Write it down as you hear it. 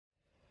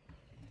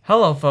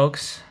Hello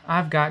folks,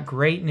 I've got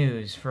great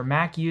news for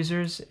Mac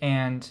users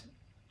and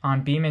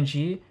on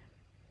BeamNG.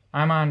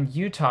 I'm on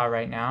Utah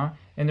right now,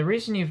 and the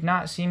reason you've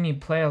not seen me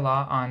play a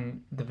lot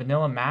on the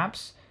vanilla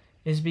maps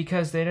is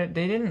because they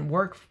didn't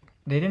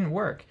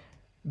work.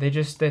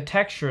 The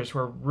textures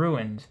were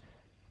ruined.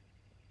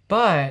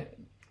 But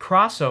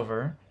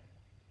CrossOver,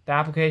 the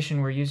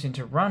application we're using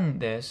to run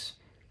this,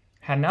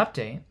 had an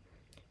update.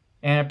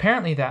 And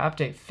apparently that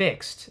update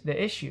fixed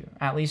the issue,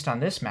 at least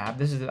on this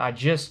map. I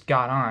just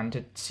got on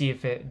to see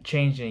if it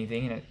changed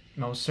anything, and it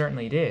most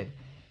certainly did.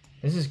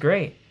 This is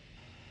great.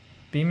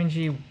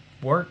 BeamNG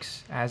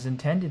works as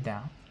intended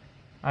now.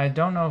 I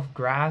don't know if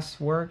grass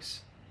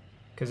works,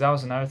 because that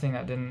was another thing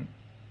that didn't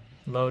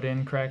load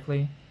in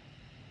correctly.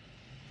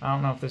 I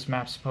don't know if this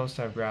map's supposed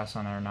to have grass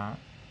on it or not.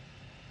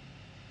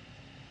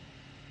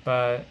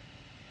 But,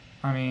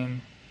 I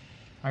mean,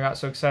 I got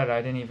so excited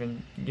I didn't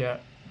even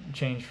get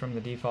change from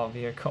the default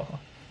vehicle.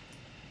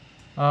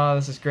 Oh,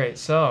 this is great.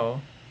 So,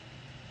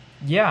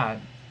 yeah,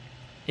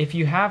 if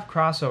you have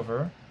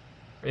CrossOver,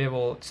 it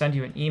will send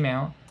you an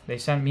email. They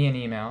sent me an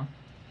email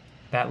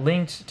that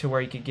linked to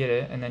where you could get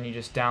it, and then you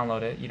just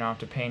download it. You don't have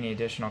to pay any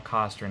additional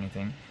cost or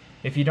anything.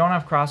 If you don't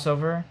have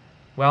CrossOver,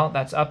 well,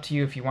 that's up to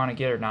you if you want to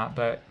get it or not,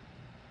 but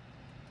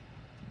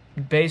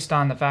based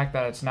on the fact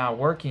that it's now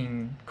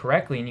working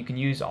correctly and you can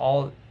use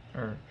all,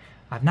 or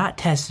I've not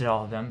tested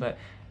all of them, but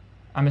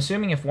I'm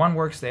assuming if one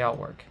works, they all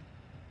work.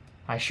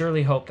 I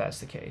surely hope that's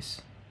the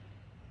case.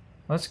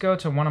 Let's go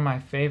to one of my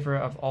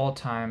favorite of all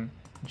time,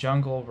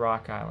 Jungle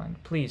Rock Island.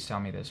 Please tell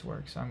me this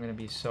works. I'm going to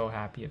be so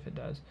happy if it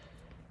does.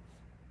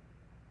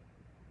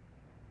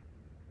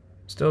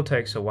 Still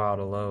takes a while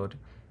to load,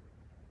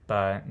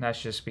 but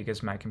that's just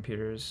because my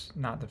computer is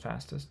not the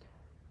fastest.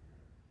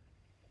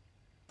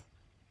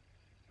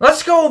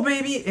 Let's go,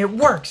 baby! It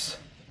works!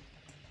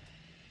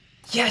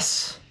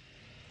 Yes!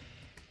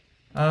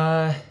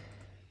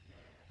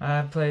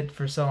 I've played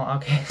for so long.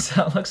 Okay,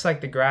 so it looks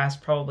like the grass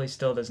probably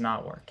still does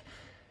not work,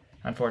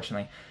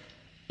 unfortunately.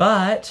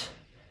 But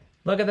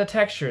look at the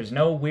textures.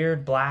 No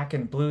weird black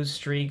and blue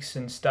streaks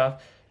and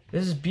stuff.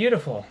 This is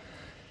beautiful.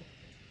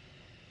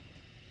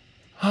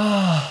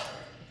 Ah,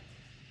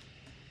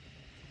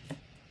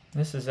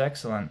 this is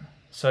excellent.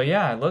 So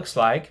yeah, it looks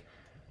like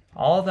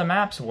all the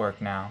maps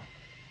work now,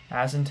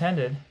 as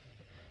intended.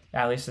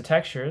 At least the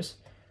textures.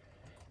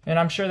 And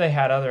I'm sure they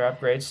had other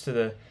upgrades to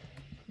the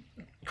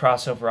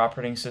CrossOver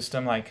operating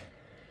system, like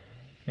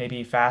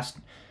maybe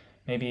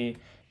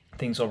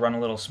things will run a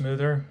little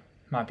smoother,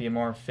 might be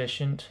more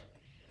efficient.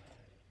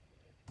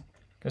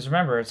 Because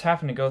remember, it's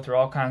having to go through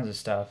all kinds of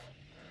stuff.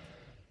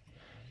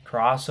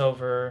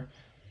 CrossOver,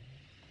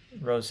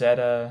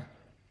 Rosetta,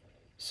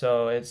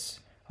 so it's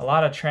a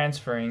lot of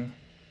transferring,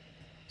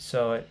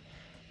 so it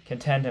can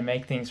tend to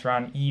make things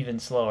run even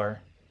slower.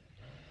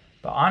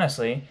 But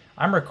honestly,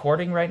 I'm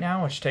recording right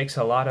now, which takes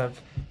a lot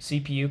of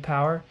CPU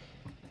power,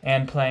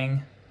 and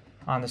playing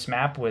on this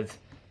map with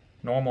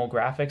normal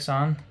graphics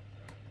on,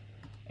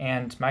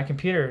 and my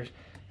computer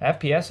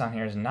FPS on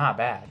here is not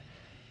bad.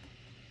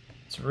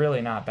 It's really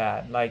not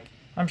bad. Like,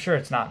 I'm sure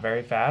it's not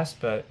very fast,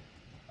 but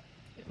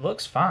it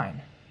looks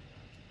fine.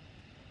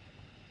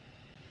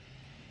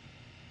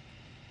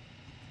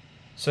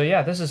 So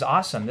yeah, this is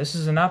awesome. This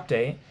is an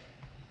update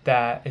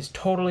that is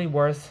totally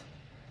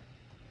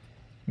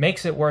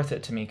makes it worth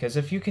it to me, because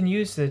if you can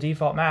use the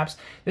default maps,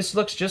 this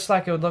looks just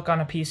like it would look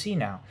on a PC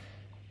now.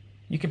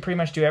 You can pretty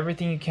much do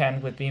everything you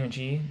can with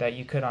BeamNG that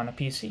you could on a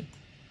PC,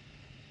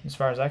 as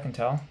far as I can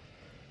tell.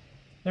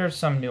 There are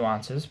some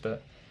nuances,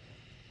 but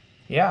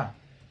yeah.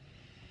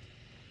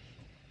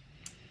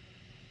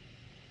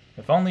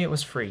 If only it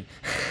was free.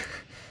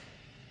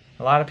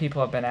 A lot of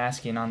people have been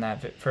asking on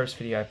that first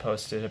video I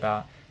posted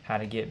about how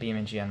to get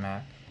BeamNG on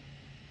Mac.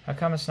 How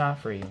come it's not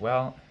free?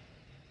 Well,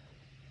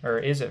 or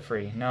is it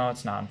free? No,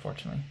 it's not,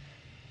 unfortunately.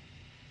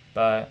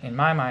 But in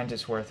my mind,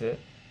 it's worth it.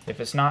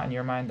 If it's not in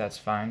your mind, that's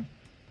fine.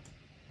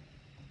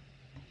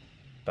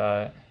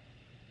 But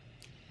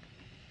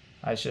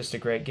it's just a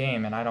great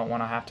game, and I don't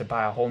want to have to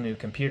buy a whole new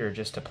computer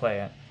just to play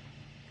it,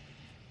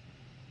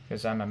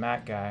 because I'm a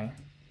Mac guy,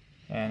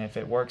 and if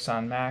it works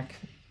on Mac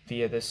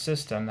via this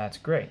system, that's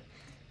great.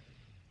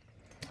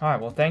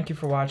 Alright, well, thank you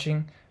for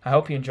watching. I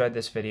hope you enjoyed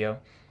this video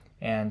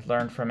and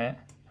learned from it.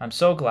 I'm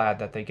so glad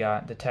that they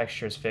got the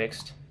textures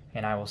fixed,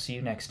 and I will see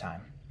you next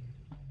time.